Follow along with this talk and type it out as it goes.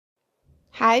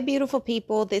Hi, beautiful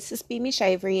people. This is Bimi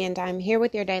Shavery, and I'm here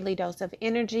with your daily dose of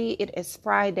energy. It is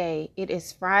Friday. It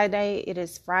is Friday. It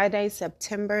is Friday,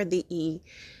 September the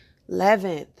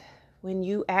 11th, when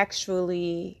you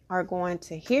actually are going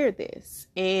to hear this.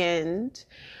 And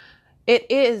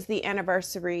it is the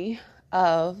anniversary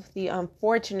of the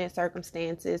unfortunate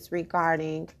circumstances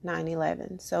regarding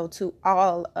 9/11. So, to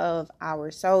all of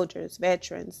our soldiers,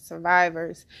 veterans,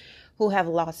 survivors who have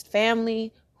lost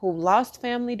family, who lost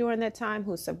family during that time,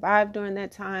 who survived during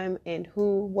that time, and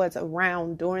who was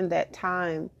around during that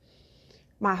time,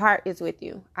 my heart is with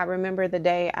you. I remember the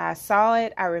day I saw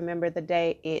it. I remember the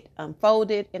day it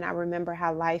unfolded. And I remember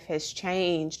how life has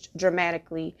changed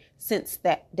dramatically since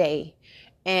that day.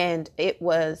 And it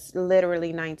was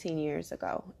literally 19 years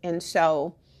ago. And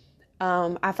so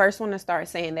I first want to start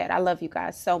saying that I love you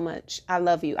guys so much. I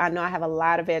love you. I know I have a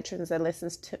lot of veterans that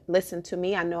listen to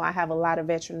me. I know I have a lot of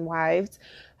veteran wives,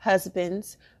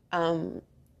 husbands, and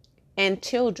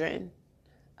children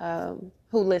who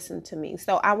listen to me.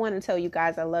 So I want to tell you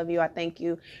guys I love you. I thank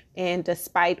you. And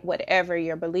despite whatever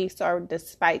your beliefs are,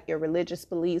 despite your religious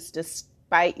beliefs,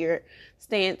 despite your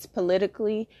stance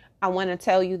politically, I want to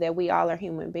tell you that we all are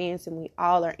human beings and we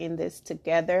all are in this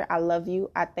together. I love you.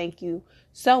 I thank you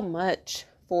so much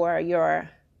for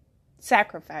your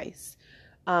sacrifice,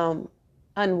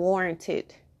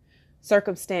 unwarranted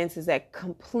circumstances that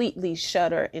completely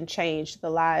shudder and change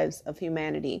the lives of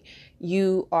humanity.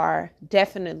 You are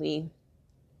definitely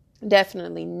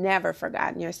never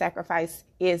forgotten. Your sacrifice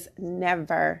is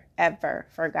never, ever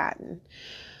forgotten.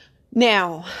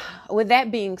 Now, with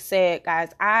that being said, guys,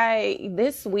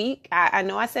 this week, I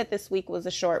know I said this week was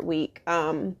a short week.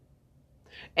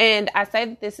 And I say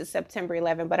that this is September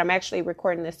 11th, but I'm actually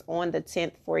recording this on the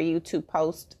 10th for you to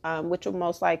post, which will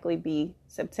most likely be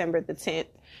September the 10th,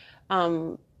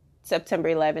 September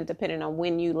 11th, depending on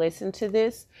when you listen to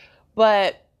this.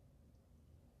 But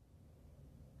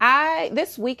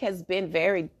this week has been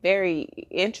very, very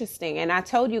interesting. And I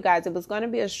told you guys it was going to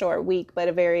be a short week, but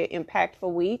a very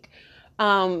impactful week.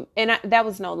 That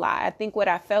was no lie. I think what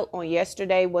I felt on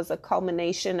yesterday was a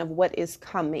culmination of what is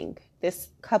coming. This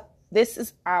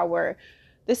is a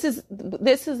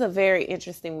very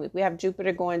interesting week. We have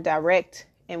Jupiter going direct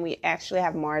and we actually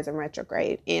have Mars in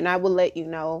retrograde. And I will let you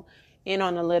know in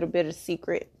on a little bit of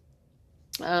secret.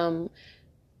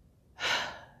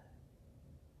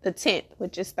 The 10th,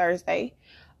 which is Thursday,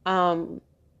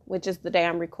 which is the day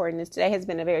I'm recording this. Today has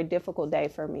been a very difficult day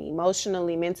for me.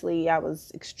 Emotionally, mentally, I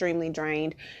was extremely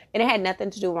drained. And it had nothing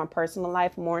to do with my personal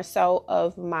life, more so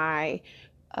of my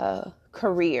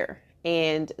career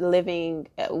and living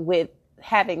with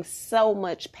having so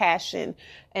much passion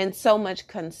and so much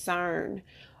concern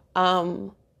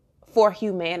for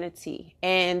humanity.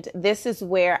 And this is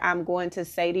where I'm going to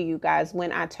say to you guys,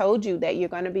 when I told you that you're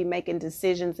going to be making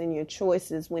decisions in your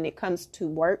choices when it comes to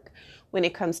work, when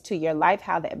it comes to your life,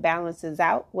 how that balances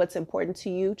out, what's important to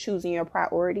you, choosing your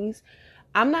priorities.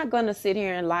 I'm not going to sit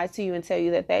here and lie to you and tell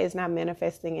you that is not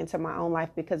manifesting into my own life,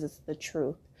 because it's the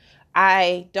truth.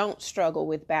 I don't struggle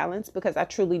with balance because I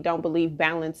truly don't believe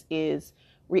balance is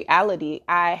reality.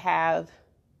 I have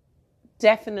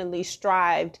definitely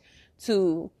strived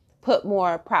to put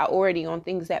more priority on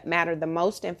things that matter the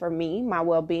most. And for me, my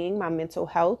well-being, my mental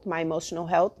health, my emotional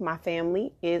health, my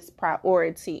family is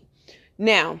priority.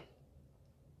 Now,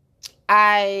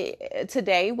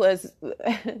 today was,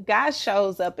 God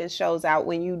shows up and shows out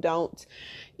when you don't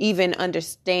even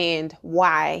understand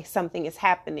why something is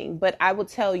happening. But I will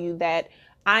tell you that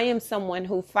I am someone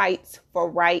who fights for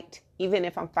right, even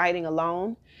if I'm fighting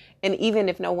alone, and even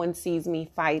if no one sees me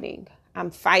fighting. I'm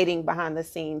fighting behind the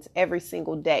scenes every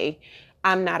single day.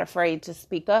 I'm not afraid to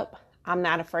speak up. I'm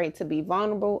not afraid to be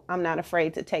vulnerable. I'm not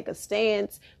afraid to take a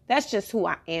stance. That's just who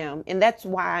I am. And that's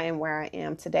why I am where I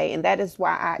am today. And that's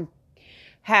why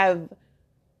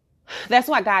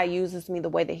God uses me the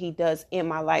way that he does in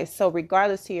my life. So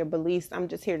regardless to your beliefs, I'm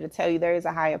just here to tell you there is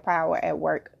a higher power at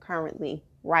work currently,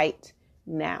 right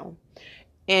now.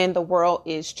 And the world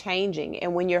is changing.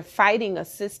 And when you're fighting a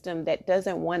system that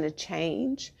doesn't want to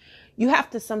change, you have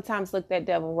to sometimes look that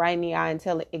devil right in the eye and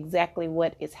tell it exactly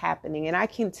what is happening. And I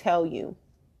can tell you,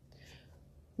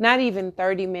 not even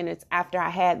 30 minutes after I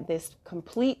had this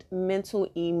complete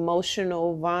mental,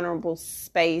 emotional, vulnerable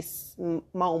space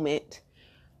moment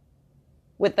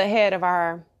with the head of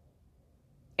our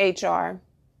HR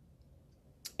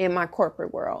in my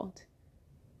corporate world,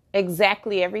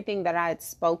 exactly everything that I had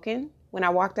spoken when I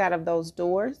walked out of those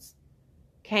doors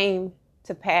came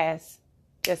to pass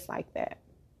just like that.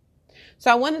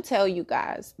 So I want to tell you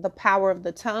guys the power of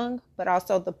the tongue, but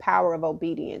also the power of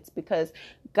obedience, because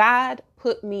God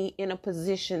put me in a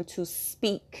position to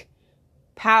speak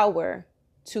power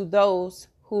to those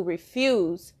who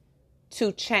refuse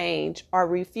to change or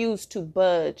refuse to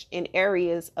budge in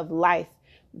areas of life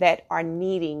that are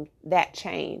needing that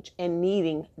change and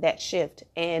needing that shift.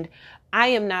 And I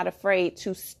am not afraid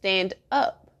to stand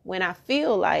up when I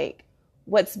feel like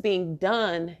what's being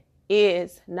done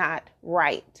is not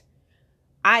right.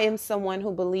 I am someone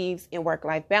who believes in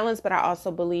work-life balance, but I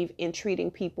also believe in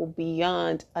treating people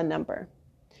beyond a number,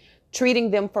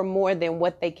 treating them for more than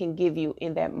what they can give you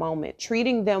in that moment,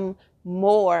 treating them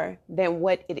more than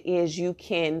what it is you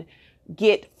can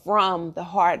get from the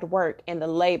hard work and the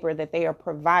labor that they are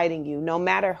providing you. No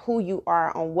matter who you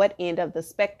are, on what end of the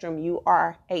spectrum, you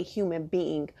are a human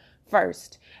being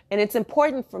first. And it's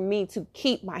important for me to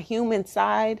keep my human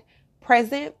side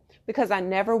present because I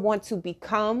never want to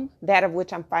become that of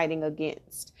which I'm fighting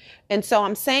against. And so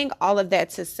I'm saying all of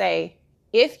that to say,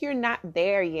 if you're not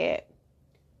there yet,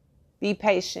 be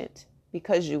patient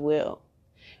because you will.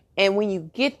 And when you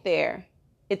get there,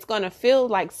 it's going to feel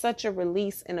like such a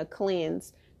release and a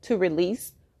cleanse to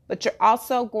release. But you're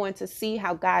also going to see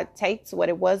how God takes what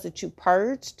it was that you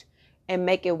purged and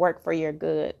make it work for your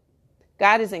good.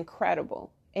 God is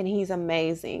incredible and he's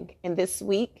amazing. And this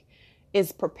week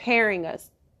is preparing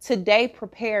us. Today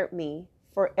prepared me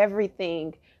for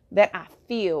everything that I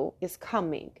feel is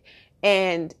coming.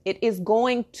 And it is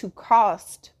going to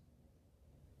cost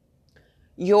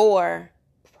your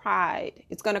pride.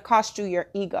 It's going to cost you your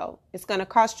ego. It's going to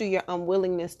cost you your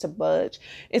unwillingness to budge.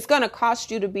 It's going to cost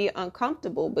you to be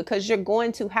uncomfortable because you're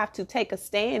going to have to take a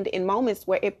stand in moments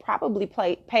where it probably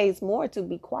pays more to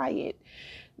be quiet.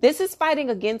 This is fighting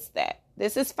against that.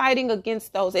 This is fighting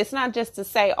against those. It's not just to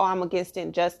say, oh, I'm against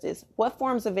injustice. What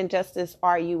forms of injustice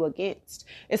are you against?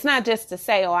 It's not just to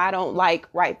say, oh, I don't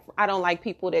like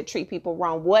people that treat people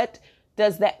wrong. What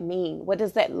does that mean? What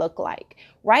does that look like?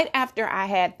 Right after I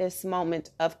had this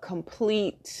moment of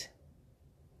complete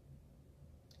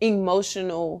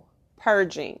emotional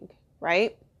purging,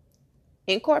 right?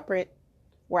 In corporate,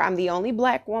 where I'm the only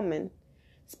Black woman,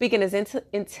 speaking as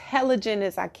intelligent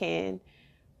as I can,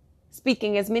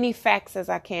 speaking as many facts as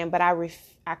I can, but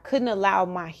I couldn't allow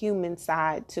my human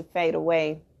side to fade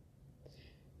away.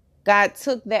 God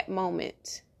took that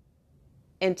moment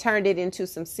and turned it into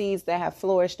some seeds that have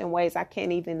flourished in ways I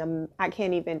can't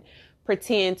even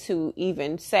pretend to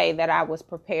even say that I was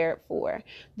prepared for.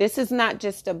 This is not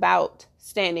just about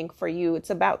standing for you. It's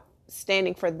about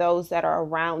standing for those that are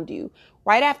around you.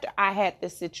 Right after I had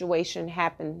this situation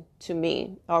happen to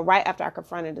me, or right after I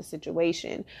confronted the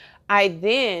situation, I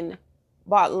then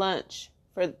bought lunch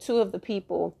for two of the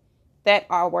people that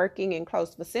are working in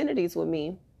close vicinities with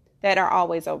me that are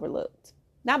always overlooked.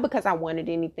 Not because I wanted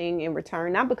anything in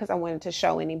return, not because I wanted to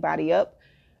show anybody up,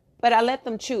 but I let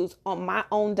them choose on my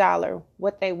own dollar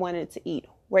what they wanted to eat.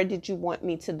 Where did you want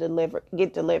me to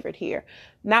get delivered here?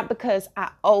 Not because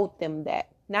I owed them that,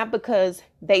 not because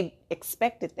they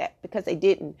expected that, because they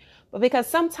didn't, but because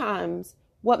sometimes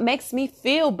what makes me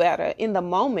feel better in the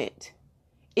moment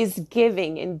is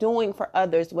giving and doing for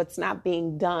others what's not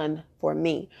being done for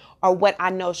me, or what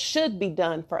I know should be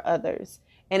done for others,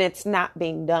 and it's not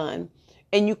being done.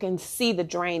 And you can see the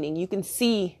draining. You can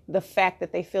see the fact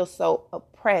that they feel so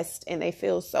oppressed and they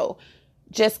feel so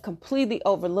just completely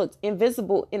overlooked,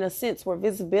 invisible in a sense where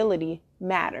visibility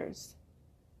matters,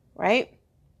 right?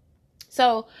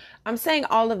 So I'm saying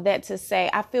all of that to say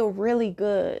I feel really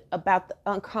good about the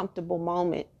uncomfortable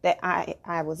moment that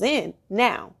I was in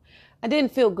now. I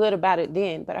didn't feel good about it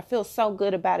then, but I feel so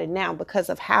good about it now because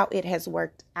of how it has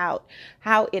worked out,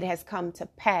 how it has come to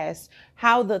pass,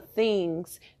 how the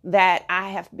things that I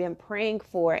have been praying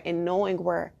for and knowing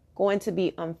were going to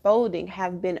be unfolding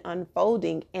have been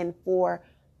unfolding, and for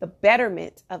the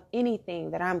betterment of anything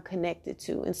that I'm connected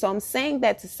to. And so I'm saying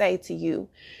that to say to you,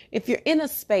 if you're in a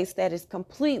space that is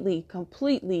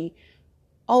completely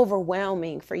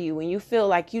overwhelming for you and you feel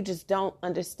like you just don't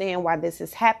understand why this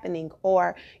is happening,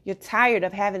 or you're tired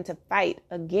of having to fight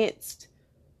against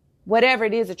whatever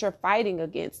it is that you're fighting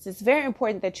against, it's very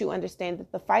important that you understand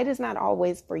that the fight is not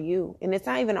always for you, and it's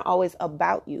not even always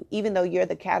about you, even though you're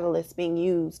the catalyst being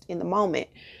used in the moment.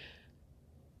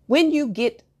 When you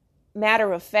get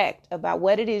matter of fact about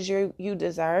what it is you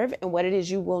deserve and what it is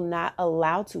you will not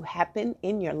allow to happen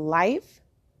in your life,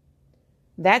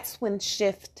 that's when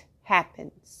shift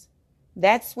happens.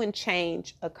 That's when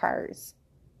change occurs.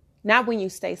 Not when you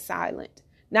stay silent.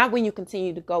 Not when you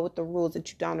continue to go with the rules that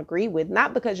you don't agree with.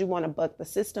 Not because you want to buck the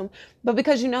system, but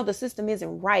because you know the system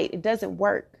isn't right. It doesn't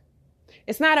work.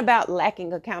 It's not about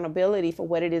lacking accountability for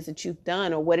what it is that you've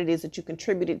done or what it is that you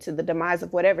contributed to the demise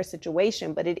of whatever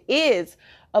situation, but it is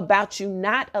about you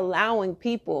not allowing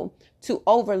people to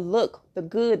overlook the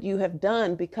good you have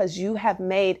done because you have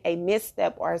made a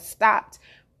misstep or stopped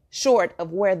short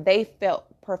of where they felt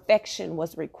perfection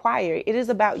was required. It is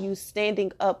about you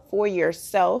standing up for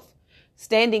yourself,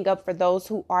 standing up for those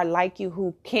who are like you,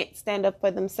 who can't stand up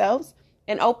for themselves,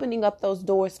 and opening up those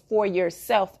doors for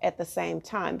yourself at the same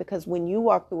time. Because when you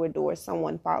walk through a door,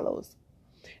 someone follows.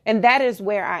 And that is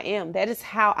where I am. That is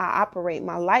how I operate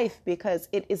my life, because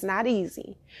it is not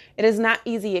easy. It is not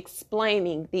easy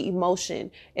explaining the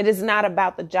emotion. It is not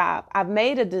about the job. I've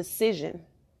made a decision.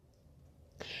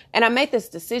 And I made this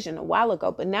decision a while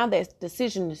ago, but now this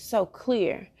decision is so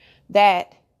clear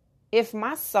that if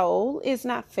my soul is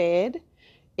not fed,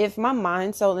 if my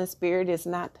mind, soul, and spirit is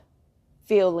not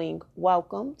feeling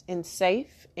welcomed and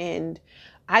safe, and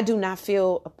I do not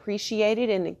feel appreciated,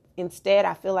 and instead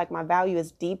I feel like my value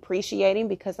is depreciating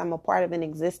because I'm a part of an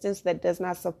existence that does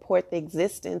not support the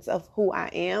existence of who I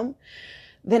am,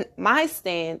 then my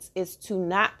stance is to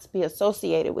not be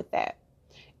associated with that.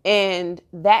 And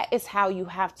that is how you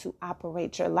have to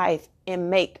operate your life and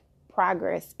make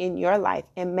progress in your life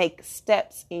and make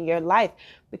steps in your life,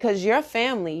 because your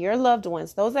family, your loved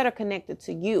ones, those that are connected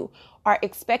to you, are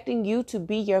expecting you to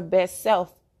be your best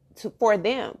self for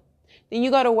them. Then you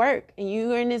go to work and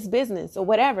you're in this business or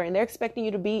whatever, and they're expecting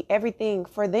you to be everything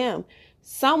for them.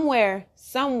 Somewhere,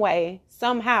 some way,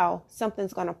 somehow,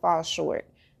 something's going to fall short.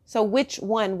 So which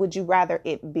one would you rather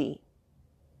it be?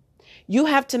 You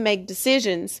have to make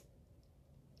decisions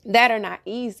that are not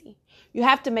easy. You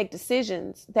have to make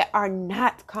decisions that are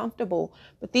not comfortable,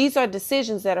 but these are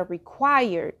decisions that are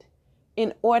required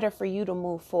in order for you to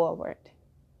move forward.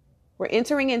 We're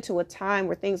entering into a time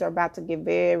where things are about to get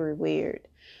very weird.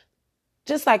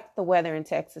 Just like the weather in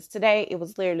Texas. Today, it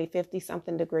was literally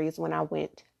 50-something degrees when I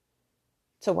went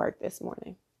to work this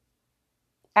morning,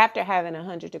 after having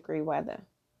 100-degree weather.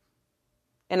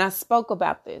 And I spoke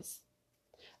about this.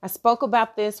 I spoke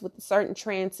about this with certain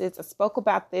transits. I spoke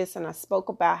about this, and I spoke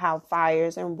about how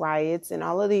fires and riots and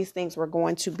all of these things were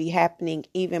going to be happening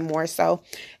even more so.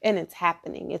 And it's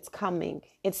happening. It's coming.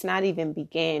 It's not even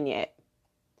began yet,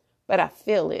 but I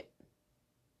feel it.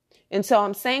 And so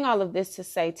I'm saying all of this to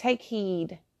say, take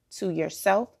heed to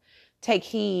yourself. Take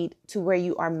heed to where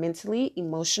you are mentally,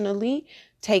 emotionally.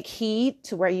 Take heed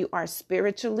to where you are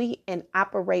spiritually, and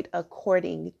operate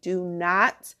according. Do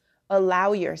not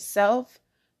allow yourself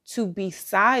to be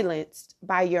silenced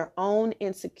by your own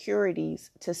insecurities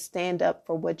to stand up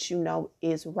for what you know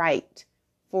is right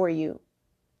for you.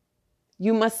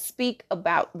 You must speak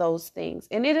about those things.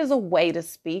 And it is a way to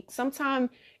speak.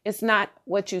 Sometimes it's not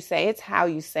what you say, it's how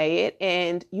you say it.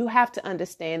 And you have to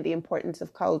understand the importance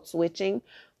of code switching.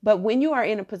 But when you are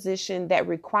in a position that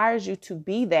requires you to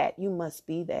be that, you must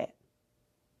be that.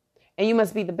 And you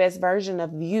must be the best version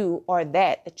of you, or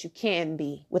that you can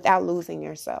be, without losing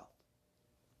yourself.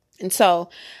 And so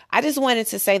I just wanted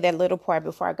to say that little part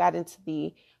before I got into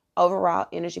the overall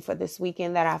energy for this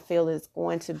weekend that I feel is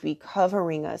going to be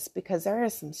covering us, because there are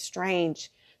some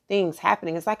strange things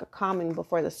happening. It's like a calming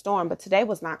before the storm, but today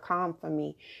was not calm for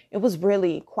me. It was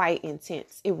really quite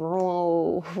intense. It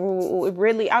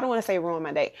really, I don't want to say ruined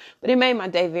my day, but it made my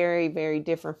day very, very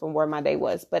different from where my day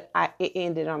was. But it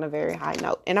ended on a very high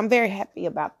note, and I'm very happy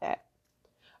about that.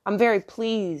 I'm very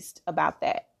pleased about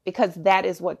that, because that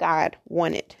is what God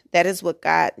wanted. That is what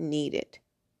God needed.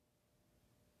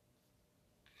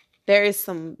 There is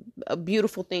some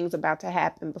beautiful things about to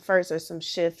happen, but first there's some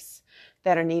shifts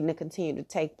that are needing to continue to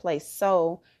take place.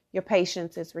 So your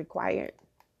patience is required.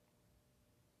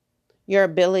 Your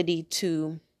ability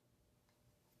to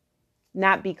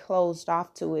not be closed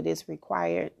off to it is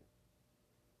required.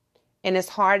 And as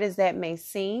hard as that may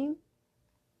seem,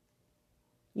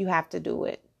 you have to do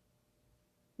it.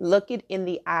 Look it in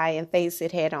the eye and face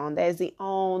it head on. That is the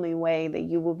only way that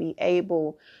you will be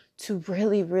able to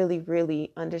really, really,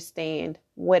 really understand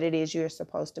what it is you're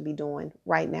supposed to be doing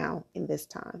right now in this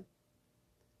time.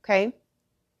 Okay?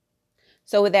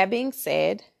 So with that being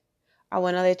said, I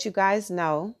want to let you guys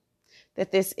know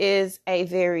that this is a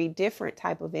very different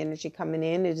type of energy coming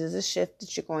in. It is a shift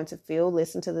that you're going to feel.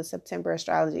 Listen to the September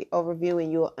astrology overview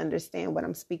and you'll understand what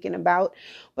I'm speaking about.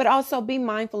 But also be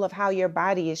mindful of how your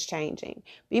body is changing.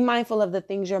 Be mindful of the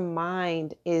things your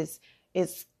mind is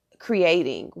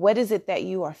creating. What is it that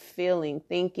you are feeling,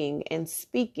 thinking, and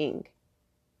speaking?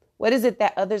 What is it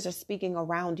that others are speaking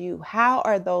around you? How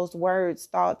are those words,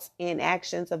 thoughts, and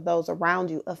actions of those around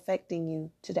you affecting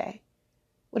you today?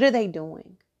 What are they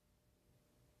doing?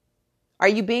 Are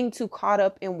you being too caught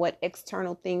up in what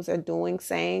external things are doing,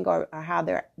 saying, or how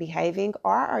they're behaving?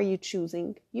 Or are you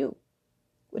choosing you?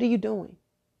 What are you doing?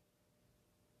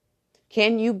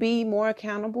 Can you be more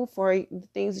accountable for the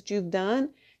things that you've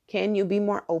done? Can you be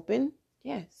more open?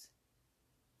 Yes.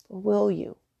 But will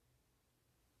you?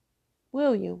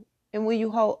 Will you? And will you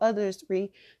hold others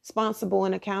responsible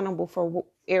and accountable for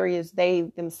areas they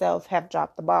themselves have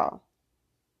dropped the ball?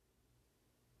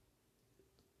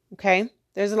 Okay?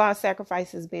 There's a lot of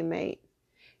sacrifices being made.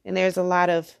 And there's a lot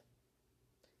of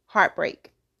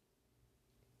heartbreak.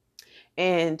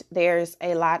 And there's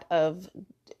a lot of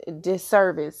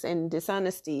disservice and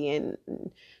dishonesty and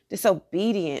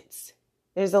disobedience.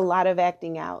 There's a lot of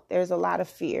acting out. There's a lot of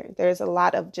fear. There's a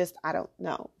lot of just, I don't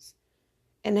know.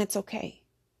 And that's okay.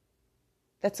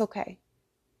 That's okay.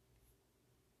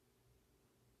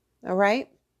 All right?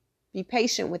 Be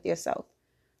patient with yourself,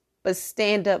 but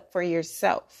stand up for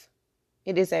yourself.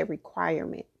 It is a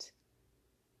requirement.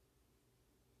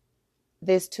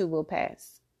 This too will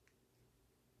pass.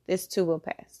 This too will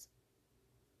pass.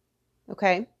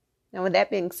 Okay? Now, with that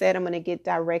being said, I'm going to get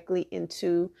directly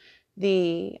into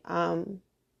the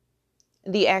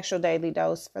actual daily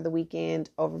dose for the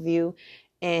weekend overview.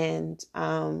 And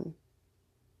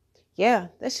yeah,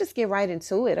 let's just get right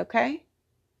into it, okay?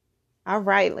 All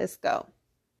right, let's go.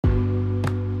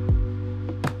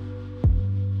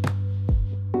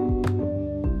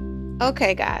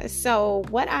 Okay, guys, so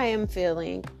what I am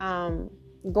feeling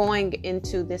going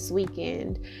into this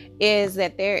weekend is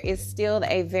that there is still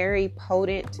a very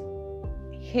potent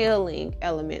healing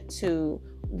element to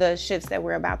the shifts that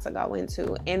we're about to go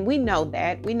into. And we know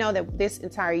that this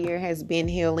entire year has been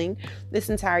healing. This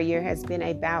entire year has been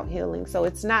about healing. So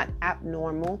it's not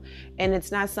abnormal, and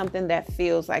it's not something that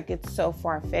feels like it's so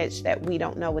far-fetched that we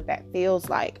don't know what that feels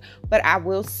like. But I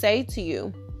will say to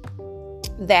you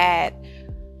that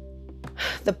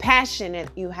the passion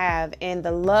that you have and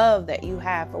the love that you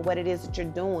have for what it is that you're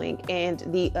doing, and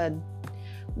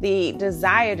the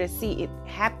desire to see it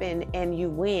happen and you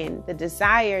win, the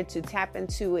desire to tap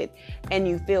into it and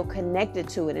you feel connected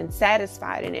to it and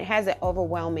satisfied, and it has an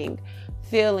overwhelming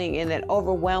feeling and an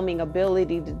overwhelming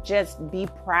ability to just be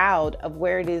proud of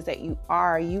where it is that you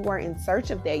are. You are in search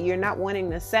of that. You're not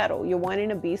wanting to settle. You're wanting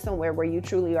to be somewhere where you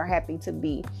truly are happy to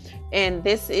be. And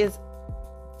this is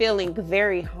feeling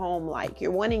very home-like. You're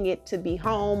wanting it to be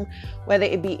home, whether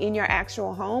it be in your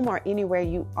actual home or anywhere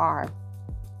you are.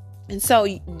 And so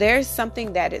there's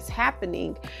something that is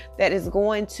happening that is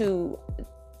going to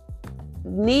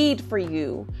need for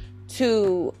you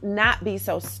to not be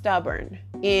so stubborn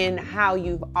in how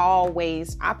you've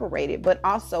always operated, but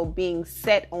also being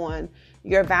set on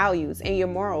your values and your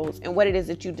morals and what it is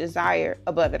that you desire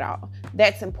above it all.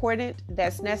 That's important,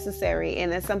 that's necessary,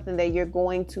 and that's something that you're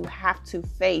going to have to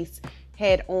face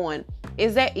head on.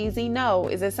 Is that easy? No.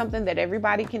 Is it something that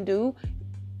everybody can do?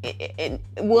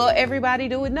 Will everybody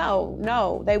do it?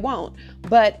 No, they won't.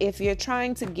 But if you're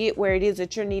trying to get where it is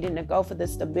that you're needing to go for the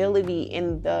stability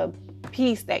and the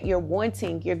peace that you're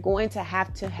wanting, you're going to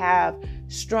have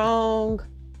strong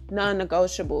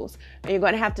non-negotiables, and you're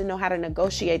going to have to know how to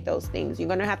negotiate those things. You're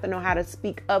going to have to know how to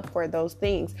speak up for those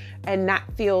things and not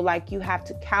feel like you have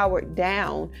to cower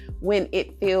down when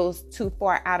it feels too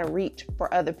far out of reach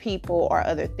for other people or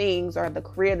other things or the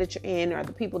career that you're in or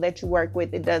the people that you work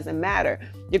with. It doesn't matter.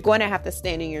 You're going to have to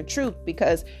stand in your truth,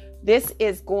 because this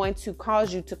is going to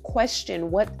cause you to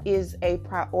question what is a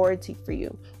priority for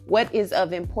you. What is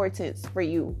of importance for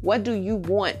you? What do you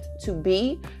want to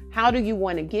be? How do you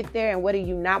want to get there? And what are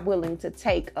you not willing to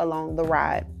take along the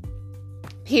ride?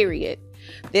 Period.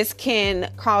 This can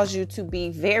cause you to be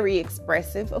very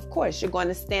expressive. Of course, you're going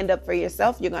to stand up for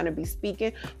yourself. You're going to be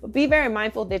speaking, but be very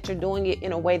mindful that you're doing it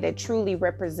in a way that truly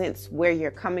represents where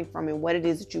you're coming from and what it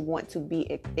is that you want to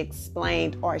be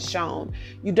explained or shown.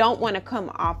 You don't want to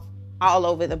come off all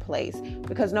over the place,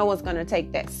 because no one's going to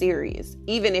take that serious,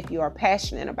 even if you are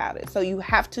passionate about it. So you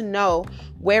have to know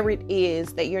where it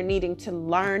is that you're needing to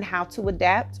learn how to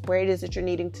adapt, where it is that you're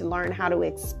needing to learn how to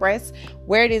express,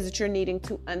 where it is that you're needing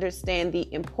to understand the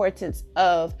importance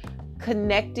of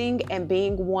connecting and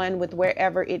being one with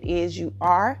wherever it is you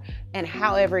are, and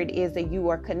however it is that you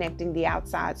are connecting the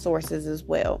outside sources as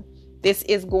well. This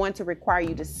is going to require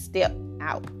you to step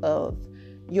out of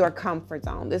your comfort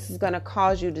zone. This is going to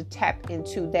cause you to tap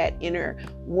into that inner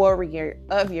warrior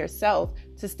of yourself,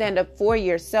 to stand up for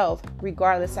yourself,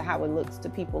 regardless of how it looks to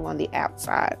people on the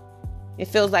outside. It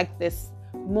feels like this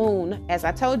moon, as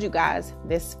I told you guys,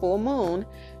 this full moon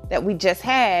that we just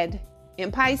had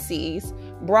in Pisces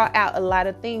brought out a lot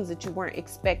of things that you weren't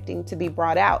expecting to be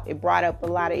brought out. It brought up a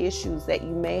lot of issues that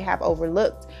you may have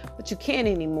overlooked, but you can't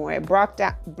anymore. It brought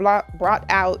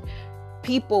out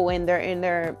people in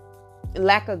their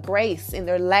lack of grace, and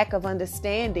their lack of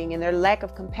understanding, and their lack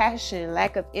of compassion,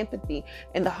 lack of empathy.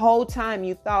 And the whole time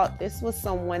you thought, this was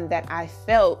someone that I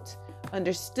felt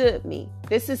understood me.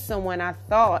 This is someone I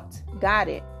thought got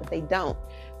it, but they don't.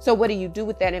 So what do you do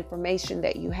with that information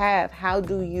that you have? How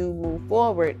do you move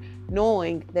forward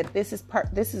knowing that this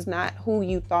is not who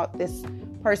you thought this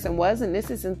person was, and this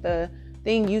isn't the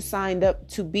thing you signed up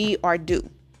to be or do?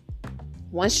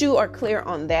 Once you are clear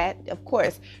on that, of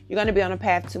course, you're going to be on a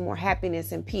path to more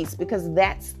happiness and peace, because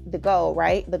that's the goal,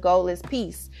 right? The goal is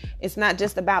peace. It's not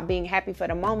just about being happy for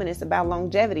the moment. It's about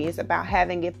longevity. It's about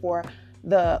having it for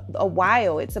a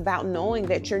while. It's about knowing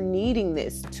that you're needing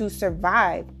this to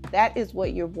survive. That is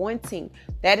what you're wanting.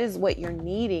 That is what you're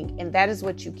needing. And that is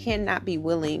what you cannot be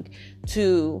willing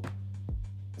to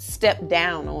step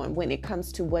down on when it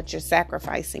comes to what you're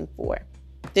sacrificing for.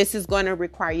 This is going to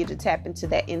require you to tap into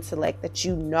that intellect that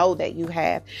you know that you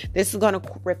have. This is going to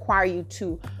require you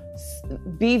to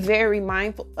be very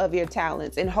mindful of your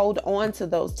talents and hold on to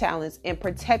those talents and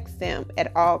protect them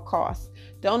at all costs.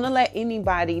 Don't let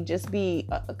anybody just be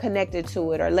connected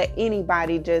to it, or let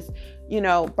anybody just,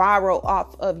 borrow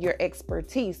off of your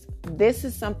expertise. This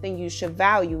is something you should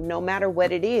value no matter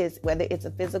what it is, whether it's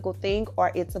a physical thing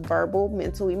or it's a verbal,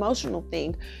 mental, emotional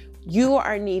thing. You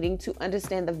are needing to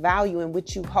understand the value in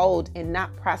which you hold and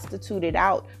not prostitute it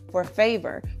out for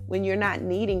favor when you're not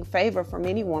needing favor from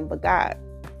anyone but God.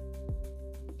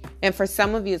 And for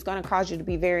some of you, it's going to cause you to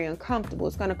be very uncomfortable.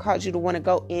 It's going to cause you to want to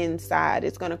go inside.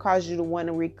 It's going to cause you to want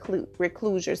to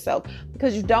recluse yourself,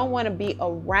 because you don't want to be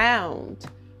around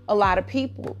a lot of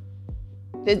people.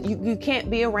 That you can't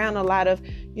be around a lot of,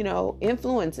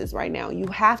 influences right now. You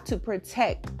have to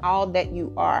protect all that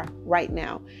you are right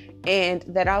now. And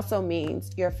that also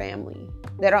means your family.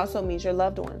 That also means your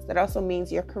loved ones. That also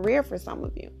means your career for some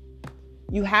of you.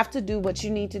 You have to do what you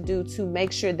need to do to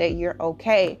make sure that you're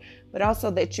okay, but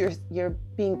also that you're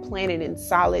being planted in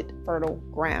solid, fertile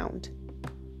ground.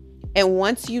 And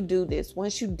once you do this,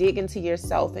 once you dig into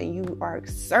yourself and you are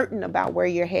certain about where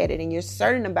you're headed and you're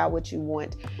certain about what you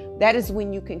want, that is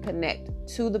when you can connect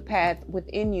to the path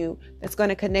within you that's going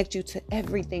to connect you to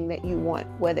everything that you want,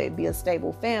 whether it be a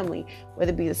stable family,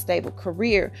 whether it be a stable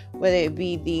career, whether it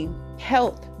be the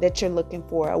health that you're looking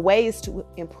for, ways to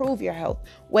improve your health,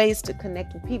 ways to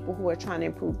connect with people who are trying to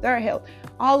improve their health.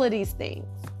 All of these things,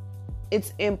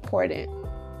 it's important.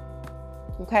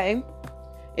 Okay?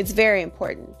 It's very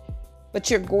important. But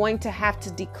you're going to have to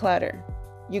declutter.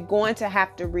 You're going to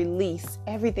have to release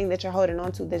everything that you're holding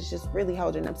on to that's just really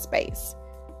holding up space.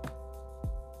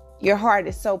 Your heart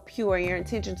is so pure. Your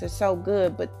intentions are so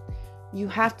good, but you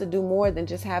have to do more than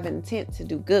just have an intent to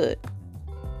do good.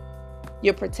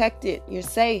 You're protected. You're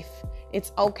safe.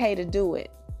 It's okay to do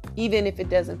it, even if it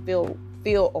doesn't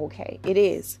feel okay. It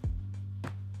is.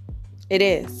 It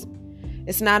is.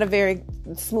 It's not a very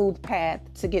smooth path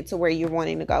to get to where you're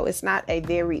wanting to go. It's not a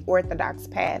very orthodox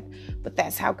path, but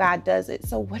that's how God does it.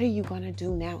 So what are you going to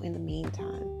do now in the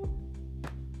meantime?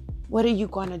 What are you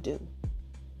going to do?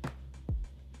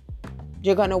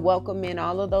 You're going to welcome in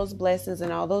all of those blessings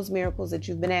and all those miracles that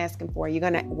you've been asking for. You're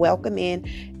going to welcome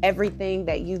in everything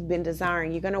that you've been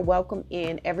desiring. You're going to welcome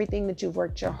in everything that you've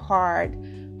worked your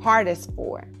hardest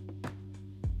for.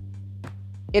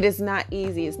 It is not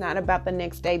easy. It's not about the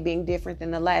next day being different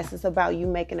than the last. It's about you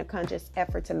making a conscious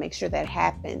effort to make sure that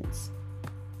happens.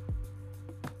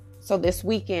 So this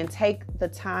weekend, take the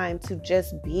time to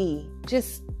just be.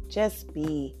 Just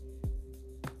be.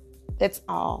 That's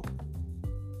all.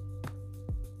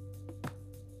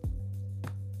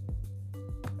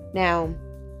 Now,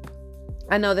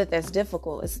 I know that that's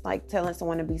difficult. It's like telling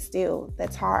someone to be still.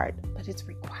 That's hard, but it's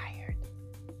required.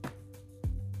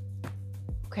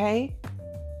 Okay?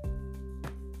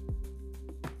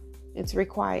 It's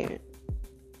required.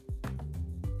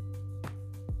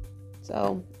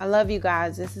 So I love you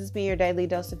guys. This has been your daily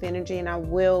dose of energy, and I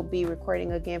will be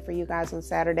recording again for you guys on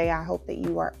Saturday. I hope that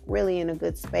you are really in a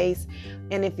good space.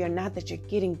 And if you're not, that you're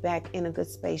getting back in a good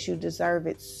space. You deserve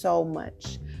it so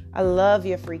much. I love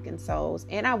your freaking souls.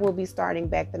 And I will be starting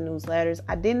back the newsletters.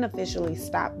 I didn't officially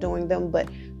stop doing them, but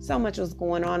so much was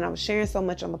going on. I was sharing so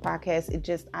much on the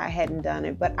podcast. I hadn't done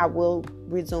it, but I will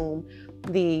resume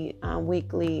the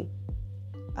weekly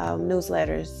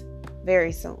newsletters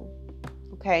very soon.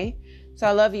 Okay. So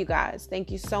I love you guys.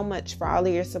 Thank you so much for all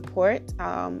of your support,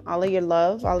 all of your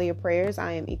love, all of your prayers.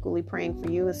 I am equally praying for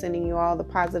you and sending you all the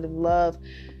positive love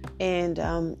and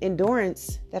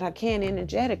endurance that I can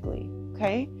energetically.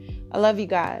 Okay. I love you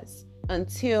guys.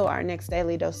 Until our next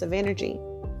daily dose of energy.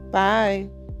 Bye.